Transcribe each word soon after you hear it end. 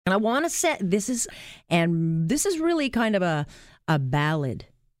And I want to set this is really kind of a ballad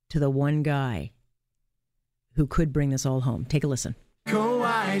to the one guy who could bring this all home. Take a listen.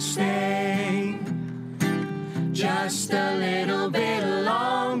 Kawhi, stay just a little bit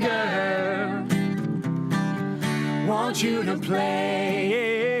longer. Want you to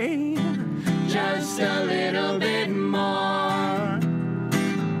play just a little bit more.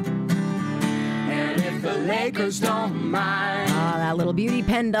 And if the Lakers don't mind. That little beauty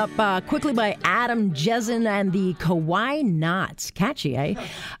penned up quickly by Adam Jessen and the Kawhi Knots. Catchy, eh?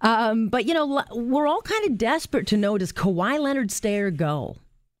 But, we're all kind of desperate to know, does Kawhi Leonard stay or go?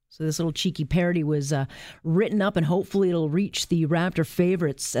 So this little cheeky parody was written up, and hopefully it'll reach the Raptor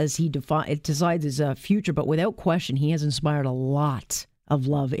favorites as he decides his future. But without question, he has inspired a lot of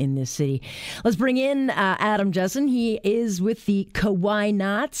love in this city. Let's bring in Adam Jessen. He is with the Kawhi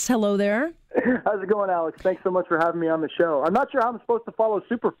Knots. Hello there. How's it going, Alex? Thanks so much for having me on the show. I'm not sure how I'm supposed to follow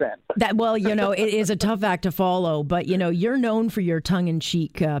Superfan. It is a tough act to follow, but, you're known for your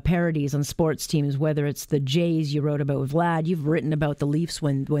tongue-in-cheek parodies on sports teams, whether it's the Jays you wrote about with Vlad, you've written about the Leafs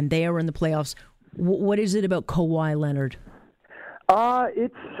when they were in the playoffs. What is it about Kawhi Leonard?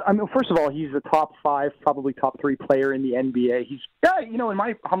 First of all, he's a top 5, probably top 3 player in the NBA. In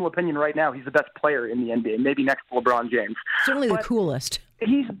my humble opinion right now, he's the best player in the NBA, maybe next to LeBron James. Certainly the coolest.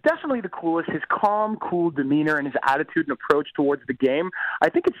 He's definitely the coolest. His calm, cool demeanor and his attitude and approach towards the game,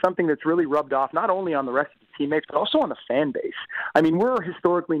 I think it's something that's really rubbed off not only on the rest of the teammates, but also on the fan base. I mean, we're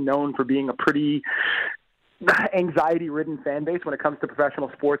historically known for being a pretty anxiety-ridden fan base when it comes to professional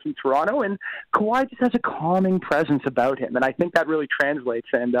sports in Toronto, and Kawhi just has a calming presence about him, and I think that really translates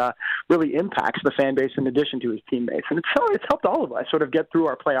and really impacts the fan base in addition to his teammates, and it's helped all of us sort of get through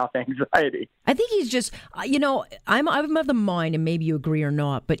our playoff anxiety. I think he's just, I'm of the mind, and maybe you agree or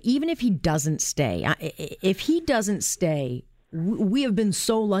not, but even if he doesn't stay, we have been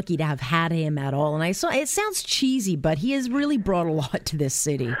so lucky to have had him at all, and it sounds cheesy, but he has really brought a lot to this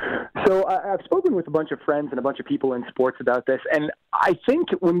city. So I've spoken with a bunch of friends and a bunch of people in sports about this, and I think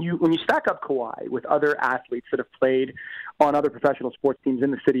when you stack up Kawhi with other athletes that have played on other professional sports teams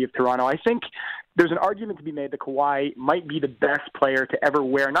in the city of Toronto, I think there's an argument to be made that Kawhi might be the best player to ever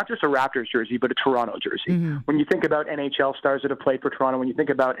wear not just a Raptors jersey, but a Toronto jersey. Mm-hmm. When you think about NHL stars that have played for Toronto, when you think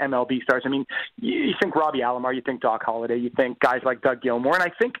about MLB stars, I mean, you think Robbie Alomar, you think Doc Holliday, you think guys like Doug Gilmour, and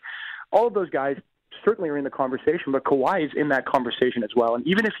I think all of those guys certainly are in the conversation, but Kawhi is in that conversation as well. And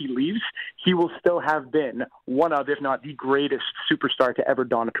even if he leaves, he will still have been one of, if not the greatest superstar to ever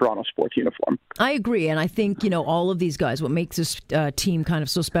don a Toronto sports uniform. I agree. And I think, all of these guys, what makes this team kind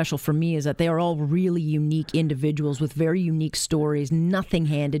of so special for me is that they are all really unique individuals with very unique stories, nothing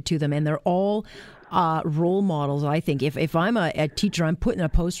handed to them. And they're all role models, I think. If I'm a teacher, I'm putting a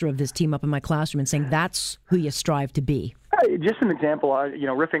poster of this team up in my classroom and saying that's who you strive to be. Just an example,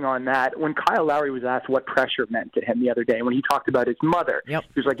 riffing on that, when Kyle Lowry was asked what pressure meant to him the other day, when he talked about his mother, He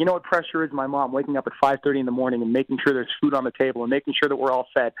was like, what pressure is? My mom waking up at 5:30 in the morning and making sure there's food on the table and making sure that we're all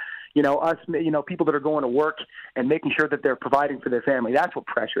fed. Us, people that are going to work and making sure that they're providing for their family. That's what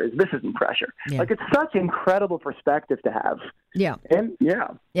pressure is. This isn't pressure. Yeah. It's such incredible perspective to have. Yeah. And yeah,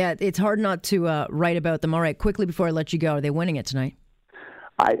 it's hard not to write about them. All right, quickly before I let you go, are they winning it tonight?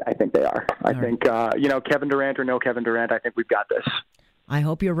 I think they are. I think, Kevin Durant or no Kevin Durant, I think we've got this. I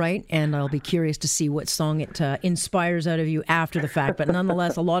hope you're right, and I'll be curious to see what song it inspires out of you after the fact. But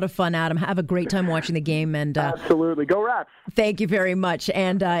nonetheless, a lot of fun, Adam. Have a great time watching the game. And absolutely. Go Raps. Thank you very much.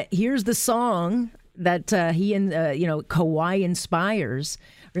 And here's the song that Kawhi inspires,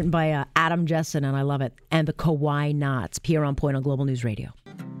 written by Adam Jessen, and I love it, and the Kawhi Knots. Pierre on Point on Global News Radio.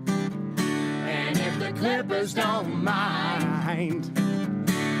 And if the Clippers don't mind,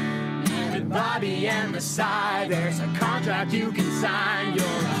 Bobby and the side, there's a contract you can sign. You're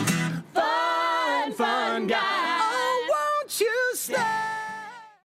a fun guy.